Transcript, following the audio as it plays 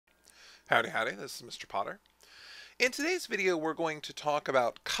Howdy, howdy, this is Mr. Potter. In today's video, we're going to talk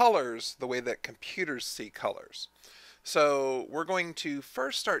about colors the way that computers see colors. So we're going to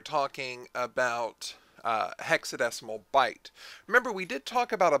first start talking about hexadecimal byte. Remember, we did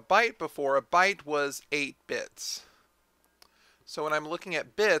talk about a byte before. A byte was 8 bits. So when I'm looking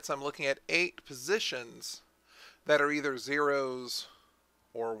at bits, I'm looking at 8 positions that are either zeros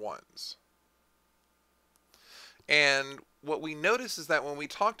or ones. And what we notice is that when we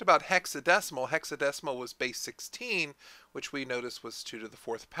talked about hexadecimal was base 16, which we noticed was 2 to the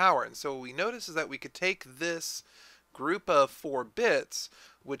 4th power. And so what we notice is that we could take this group of 4 bits,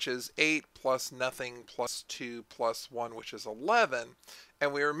 which is 8 plus nothing plus 2 plus 1, which is 11.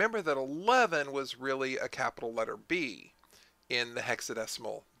 And we remember that 11 was really a capital letter B in the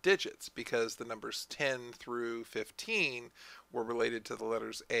hexadecimal digits because the numbers 10 through 15 were related to the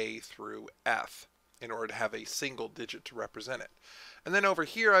letters A through F in order to have a single digit to represent it. And then over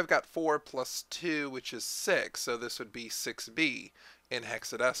here I've got 4 plus 2, which is 6, so this would be 6b in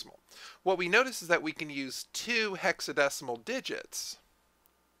hexadecimal. What we notice is that we can use 2 hexadecimal digits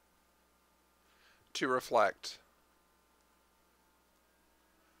to reflect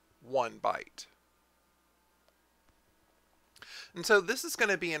 1 byte. And so this is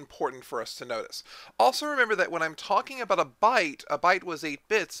going to be important for us to notice. Also remember that when I'm talking about a byte was 8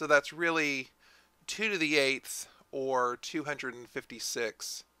 bits, so that's really 2 to the 8th or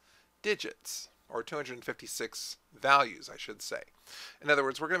 256 digits, or 256 values, I should say. In other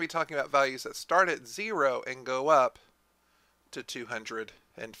words, we're going to be talking about values that start at 0 and go up to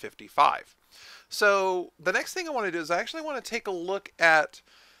 255. So the next thing I want to do is I actually want to take a look at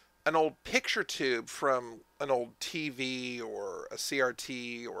an old picture tube from an old TV or a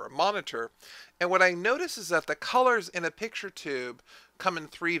CRT or a monitor. And what I notice is that the colors in a picture tube come in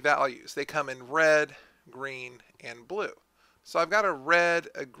 3 values. They come in red, green, and blue. So I've got a red,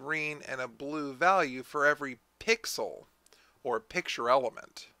 a green, and a blue value for every pixel or picture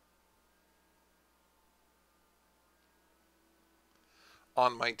element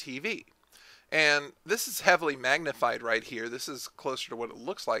on my TV. And this is heavily magnified right here. This is closer to what it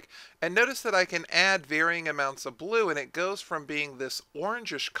looks like. And notice that I can add varying amounts of blue, and it goes from being this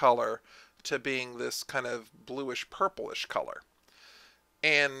orangish color to being this kind of bluish purplish color.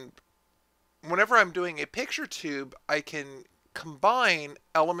 And whenever I'm doing a picture tube, I can combine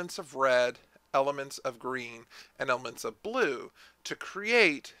elements of red, elements of green, and elements of blue to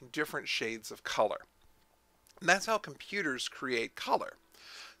create different shades of color. And that's how computers create color.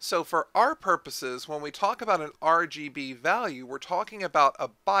 So for our purposes, when we talk about an RGB value, we're talking about a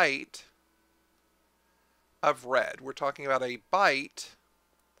byte of red. We're talking about a byte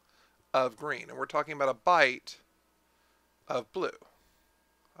of green. And we're talking about a byte of blue.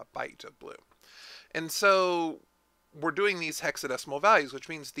 A byte of blue. And so we're doing these hexadecimal values, which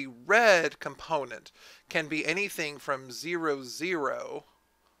means the red component can be anything from 00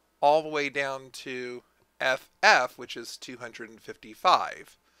 all the way down to FF, which is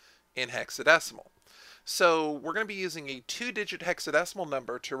 255 in hexadecimal. So we're going to be using a 2-digit hexadecimal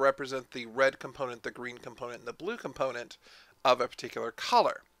number to represent the red component, the green component, and the blue component of a particular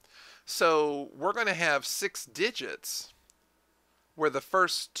color. So we're going to have 6 digits where the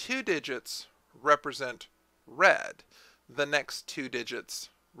first 2 digits represent red, the next 2 digits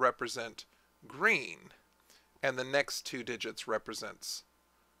represent green, and the next 2 digits represents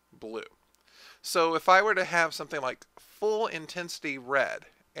blue. So if I were to have something like full intensity red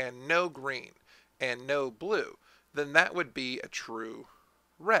and no green and no blue, then that would be a true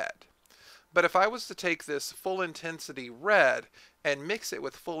red. But if I was to take this full intensity red and mix it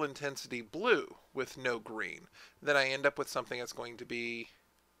with full intensity blue with no green, then I end up with something that's going to be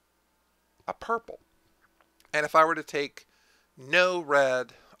a purple. And if I were to take no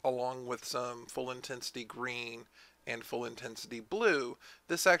red along with some full intensity green and full intensity blue,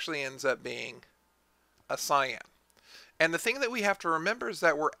 this actually ends up being a cyan. And the thing that we have to remember is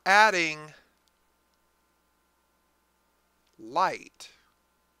that we're adding light.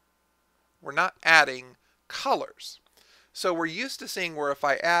 We're not adding colors. So we're used to seeing where if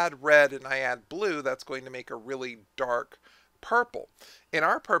I add red and I add blue, that's going to make a really dark purple. In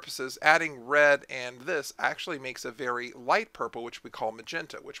our purposes, adding red and this actually makes a very light purple, which we call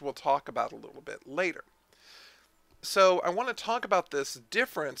magenta, which we'll talk about a little bit later. So I want to talk about this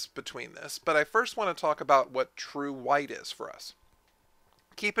difference between this, but I first want to talk about what true white is for us.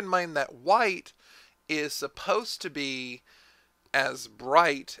 Keep in mind that white is supposed to be as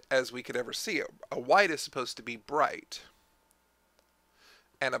bright as we could ever see it. A white is supposed to be bright,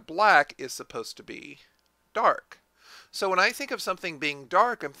 and a black is supposed to be dark. So when I think of something being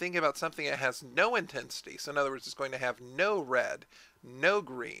dark, I'm thinking about something that has no intensity. So in other words, it's going to have no red, no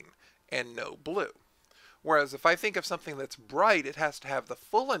green, and no blue. Whereas if I think of something that's bright, it has to have the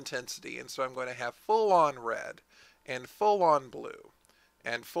full intensity, and so I'm going to have full-on red, and full-on blue,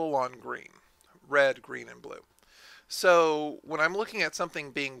 and full-on green. Red, green, and blue. So when I'm looking at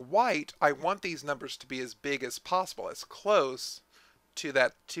something being white, I want these numbers to be as big as possible, as close to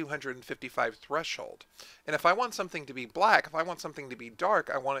that 255 threshold. And if I want something to be black, if I want something to be dark,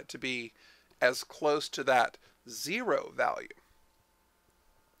 I want it to be as close to that 0 value.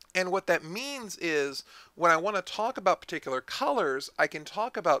 And what that means is when I want to talk about particular colors, I can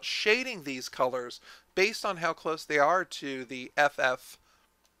talk about shading these colors based on how close they are to the FF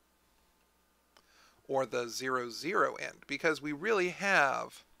or the 0, end, because we really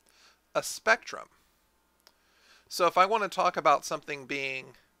have a spectrum. So if I want to talk about something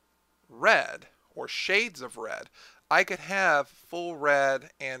being red or shades of red, I could have full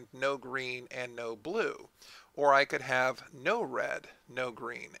red and no green and no blue. Or I could have no red, no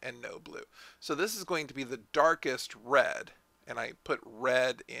green, and no blue. So this is going to be the darkest red, and I put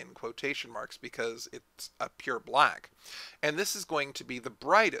red in quotation marks because it's a pure black. And this is going to be the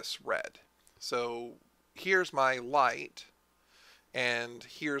brightest red. So here's my light, and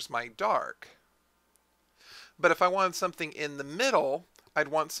here's my dark. But if I wanted something in the middle, I'd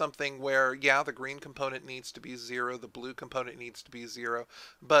want something where, yeah, the green component needs to be 0, the blue component needs to be 0,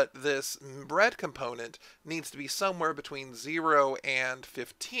 but this red component needs to be somewhere between 0 and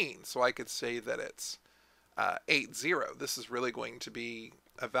 15. So I could say that it's 80. This is really going to be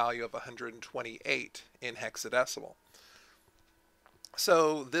a value of 128 in hexadecimal.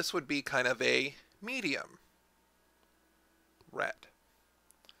 So this would be kind of a medium red.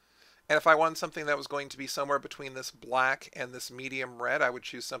 And if I wanted something that was going to be somewhere between this black and this medium red, I would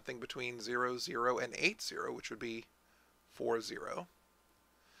choose something between 0, 0, and 80, which would be 40.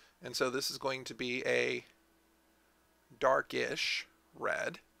 And so this is going to be a darkish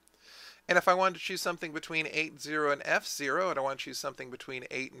red. And if I wanted to choose something between 80 and F0, and I want to choose something between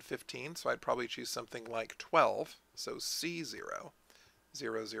 8 and 15, so I'd probably choose something like 12, so C0,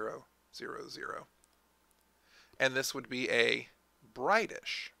 0, 0, 0, 0. And this would be a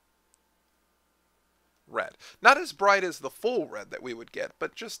brightish red. Not as bright as the full red that we would get,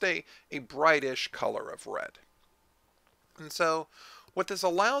 but just a brightish color of red. And so what this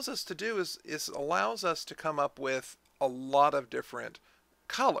allows us to do is allows us to come up with a lot of different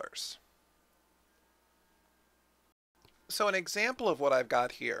colors. So an example of what I've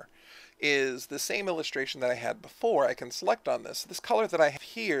got here is the same illustration that I had before. I can select on this. This color that I have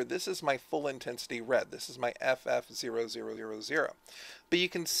here, this is my full intensity red. This is my FF0000. But you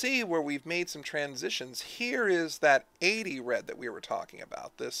can see where we've made some transitions. Here is that 80 red that we were talking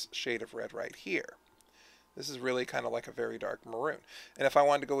about, this shade of red right here. This is really kind of like a very dark maroon. And if I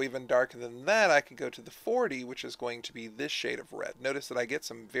wanted to go even darker than that, I could go to the 40, which is going to be this shade of red. Notice that I get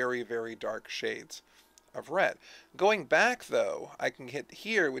some very, very dark shades of red. Going back though, I can hit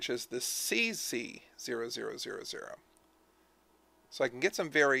here, which is the CC0000. So I can get some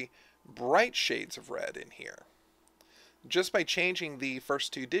very bright shades of red in here. Just by changing the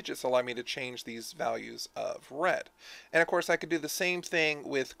first 2 digits allow me to change these values of red. And of course I could do the same thing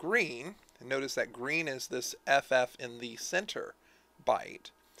with green. And notice that green is this FF in the center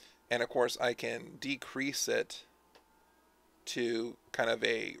byte. And of course I can decrease it to kind of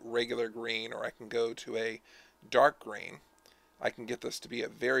a regular green, or I can go to a dark green. I can get this to be a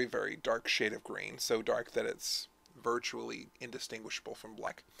very, very dark shade of green, so dark that it's virtually indistinguishable from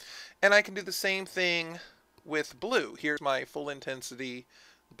black. And I can do the same thing with blue. Here's my full intensity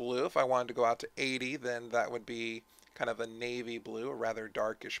blue. If I wanted to go out to 80, then that would be kind of a navy blue, a rather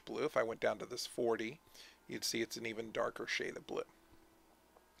darkish blue. If I went down to this 40, you'd see it's an even darker shade of blue.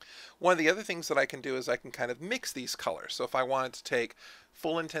 One of the other things that I can do is I can kind of mix these colors. So if I wanted to take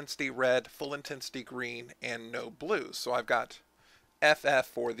full intensity red, full intensity green, and no blue. So I've got FF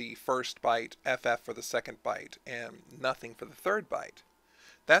for the first byte, FF for the second byte, and nothing for the third byte.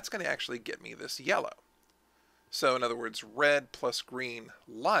 That's going to actually get me this yellow. So in other words, red plus green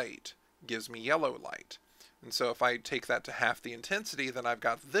light gives me yellow light. And so if I take that to half the intensity, then I've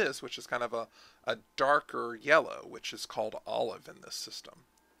got this, which is kind of a darker yellow, which is called olive in this system.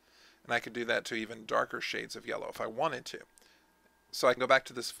 And I could do that to even darker shades of yellow if I wanted to. So I can go back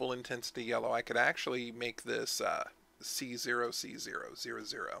to this full intensity yellow. I could actually make this C0, C0, 0,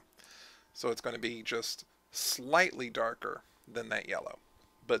 0. So it's going to be just slightly darker than that yellow,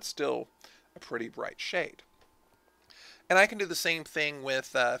 but still a pretty bright shade. And I can do the same thing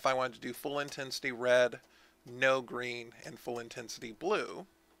with, if I wanted to do full intensity red, no green, and full intensity blue.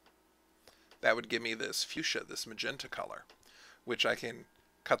 That would give me this fuchsia, this magenta color, which I can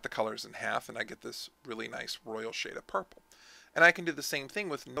cut the colors in half and I get this really nice royal shade of purple. And I can do the same thing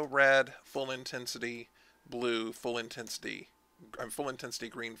with no red, full intensity, blue, full intensity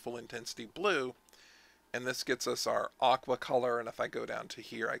green, full intensity blue. And this gets us our aqua color. And if I go down to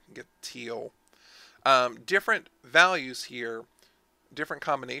here, I can get teal. Different values here, different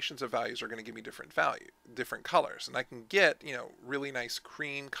combinations of values are going to give me different colors. And I can get, really nice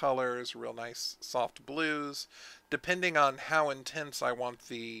cream colors, real nice soft blues, depending on how intense I want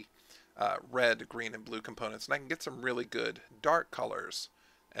the red, green, and blue components. And I can get some really good dark colors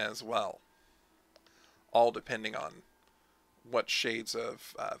as well, all depending on what shades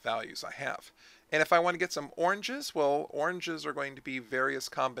of values I have. And if I want to get some oranges, well, oranges are going to be various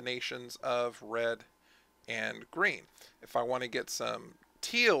combinations of red and green. If I want to get some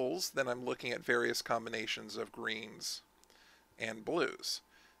teals, then I'm looking at various combinations of greens and blues.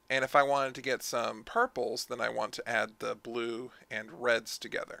 And if I wanted to get some purples, then I want to add the blue and reds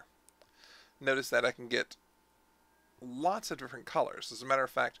together. Notice that I can get lots of different colors. As a matter of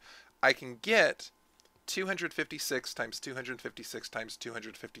fact, I can get 256 times 256 times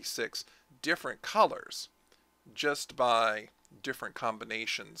 256 different colors just by different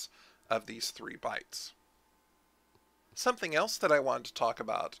combinations of these 3 bytes. Something else that I wanted to talk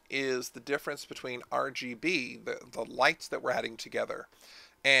about is the difference between RGB, the lights that we're adding together,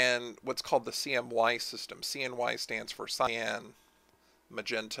 and what's called the CMY system. CNY stands for cyan,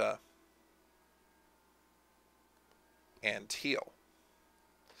 magenta, and teal.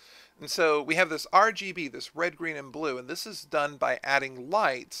 And so we have this RGB, this red, green, and blue, and this is done by adding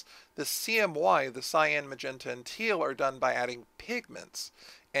lights. The CMY, the cyan, magenta, and teal, are done by adding pigments.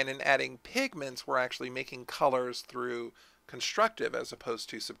 And in adding pigments, we're actually making colors through constructive as opposed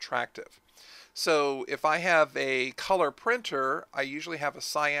to subtractive. So if I have a color printer, I usually have a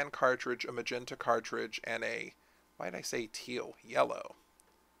cyan cartridge, a magenta cartridge, and why did I say teal? Yellow.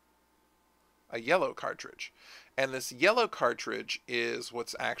 A yellow cartridge. And this yellow cartridge is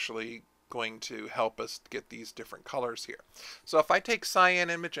what's actually going to help us get these different colors here. So if I take cyan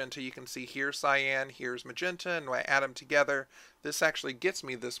and magenta, you can see here's cyan, here's magenta, and when I add them together, this actually gets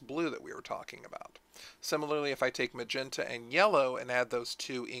me this blue that we were talking about. Similarly, if I take magenta and yellow and add those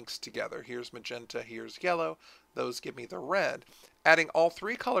 2 inks together, here's magenta, here's yellow, those give me the red. Adding all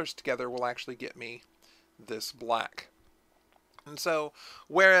 3 colors together will actually get me this black. And so,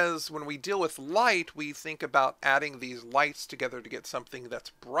 whereas when we deal with light, we think about adding these lights together to get something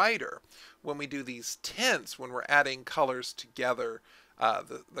that's brighter. When we do these tints, when we're adding colors together,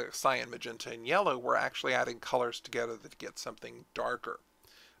 the cyan, magenta, and yellow, we're actually adding colors together to get something darker.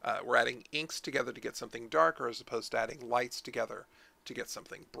 We're adding inks together to get something darker as opposed to adding lights together to get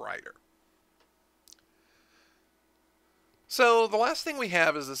something brighter. So the last thing we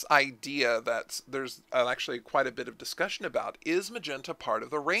have is this idea that there's actually quite a bit of discussion about. Is magenta part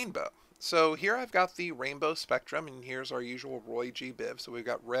of the rainbow? So here I've got the rainbow spectrum, and here's our usual Roy G. Biv. So we've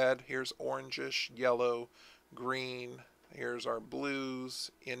got red, here's orangish, yellow, green, here's our blues,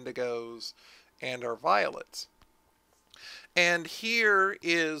 indigos, and our violets. And here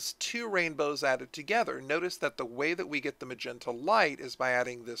is 2 rainbows added together. Notice that the way that we get the magenta light is by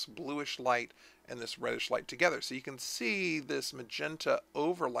adding this bluish light and this reddish light together. So you can see this magenta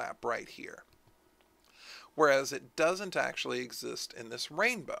overlap right here, whereas it doesn't actually exist in this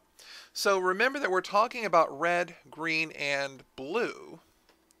rainbow. So remember that we're talking about red, green, and blue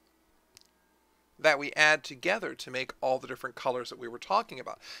that we add together to make all the different colors that we were talking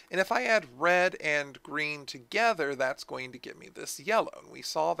about. And if I add red and green together, that's going to give me this yellow. And we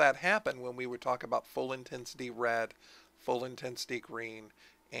saw that happen when we would talk about full intensity red, full intensity green,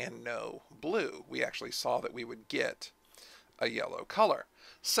 and no blue. We actually saw that we would get a yellow color.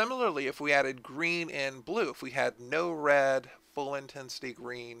 Similarly, if we added green and blue, if we had no red, full intensity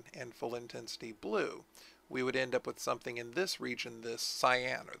green, and full intensity blue, we would end up with something in this region, this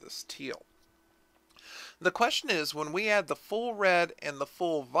cyan or this teal. The question is, when we add the full red and the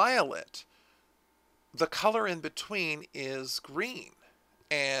full violet, the color in between is green,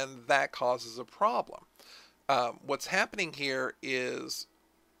 and that causes a problem. What's happening here is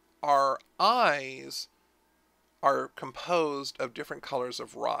our eyes are composed of different colors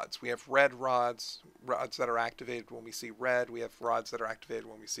of rods. We have red rods that are activated when we see red. We have rods that are activated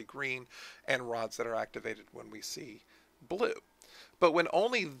when we see green, and rods that are activated when we see blue. But when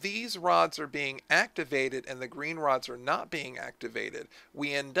only these rods are being activated and the green rods are not being activated,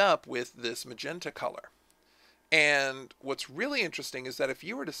 we end up with this magenta color. And what's really interesting is that if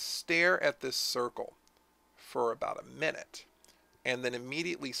you were to stare at this circle for about a minute, and then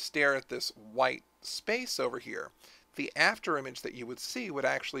immediately stare at this white space over here, the after image that you would see would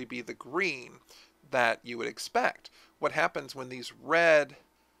actually be the green that you would expect. What happens when these red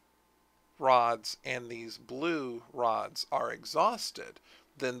rods and these blue rods are exhausted,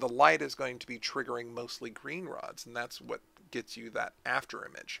 then the light is going to be triggering mostly green rods, and that's what gets you that after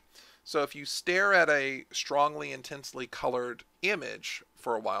image. So if you stare at a strongly, intensely colored image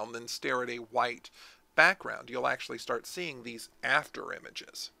for a while and then stare at a white background, you'll actually start seeing these after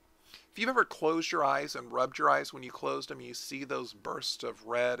images. If you've ever closed your eyes and rubbed your eyes when you closed them, you see those bursts of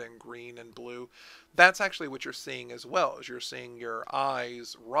red and green and blue. That's actually what you're seeing as well, as you're seeing your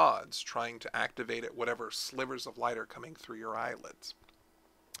eyes rods trying to activate at whatever slivers of light are coming through your eyelids.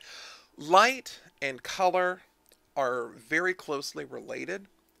 Light and color are very closely related,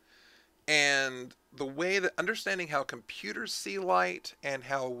 and the way that understanding how computers see light and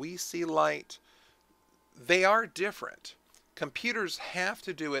how we see light, they are different. Computers have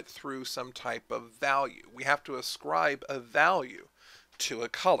to do it through some type of value. We have to ascribe a value to a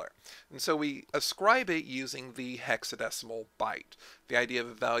color. And so we ascribe it using the hexadecimal byte. The idea of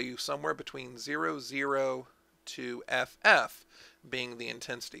a value somewhere between 00 to FF being the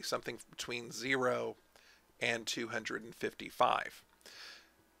intensity, something between 0 and 255.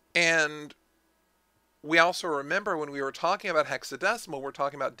 And we also remember when we were talking about hexadecimal, we're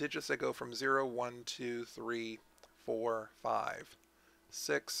talking about digits that go from 0, 1, 2, 3, 4, 5,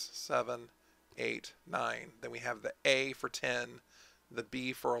 6, 7, 8, 9. Then we have the A for 10, the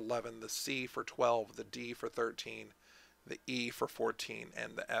B for 11, the C for 12, the D for 13, the E for 14,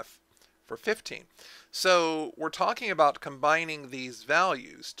 and the F for 15. So we're talking about combining these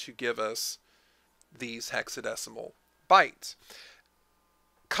values to give us these hexadecimal bytes.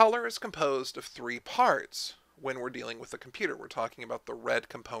 Color is composed of three parts when we're dealing with a computer. We're talking about the red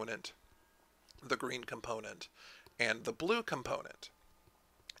component, the green component, and the blue component.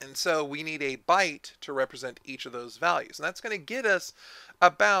 And so we need a byte to represent each of those values. And that's going to get us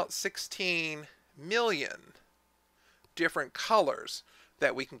about 16 million different colors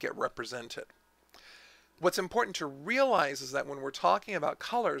that we can get represented. What's important to realize is that when we're talking about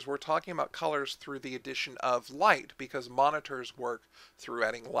colors through the addition of light, because monitors work through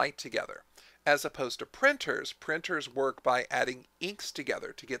adding light together. As opposed to printers, printers work by adding inks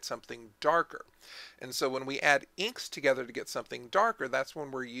together to get something darker. And so when we add inks together to get something darker, that's when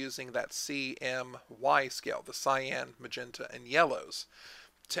we're using that CMY scale, the cyan, magenta, and yellows,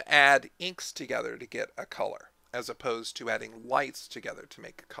 to add inks together to get a color, as opposed to adding lights together to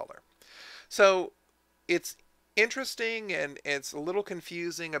make a color. So it's interesting, and it's a little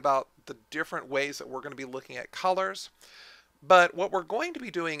confusing about the different ways that we're going to be looking at colors. But what we're going to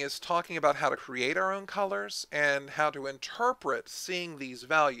be doing is talking about how to create our own colors and how to interpret seeing these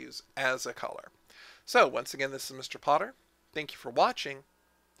values as a color. So once again, this is Mr. Potter. Thank you for watching.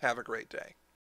 Have a great day.